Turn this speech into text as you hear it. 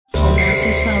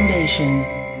Genesis Foundation.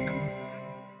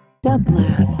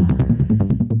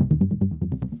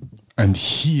 And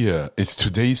here is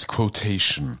today's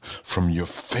quotation from your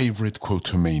favorite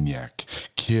quotomaniac,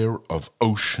 care of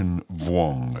Ocean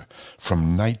Vuong,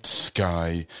 from Night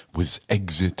Sky with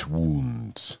Exit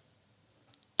Wounds.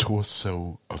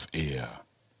 Torso of air.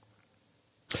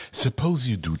 Suppose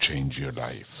you do change your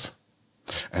life,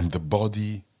 and the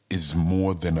body is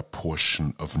more than a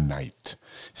portion of night,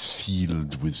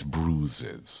 sealed with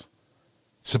bruises.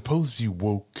 Suppose you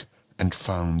woke and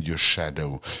found your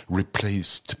shadow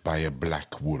replaced by a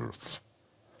black wolf,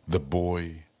 the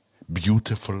boy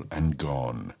beautiful and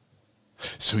gone.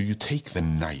 So you take the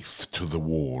knife to the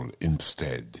wall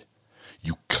instead.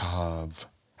 You carve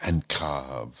and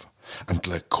carve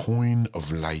until a coin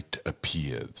of light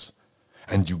appears,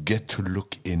 and you get to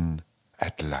look in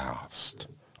at last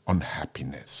on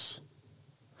happiness.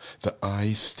 The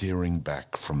eye staring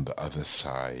back from the other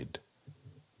side,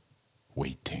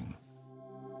 waiting.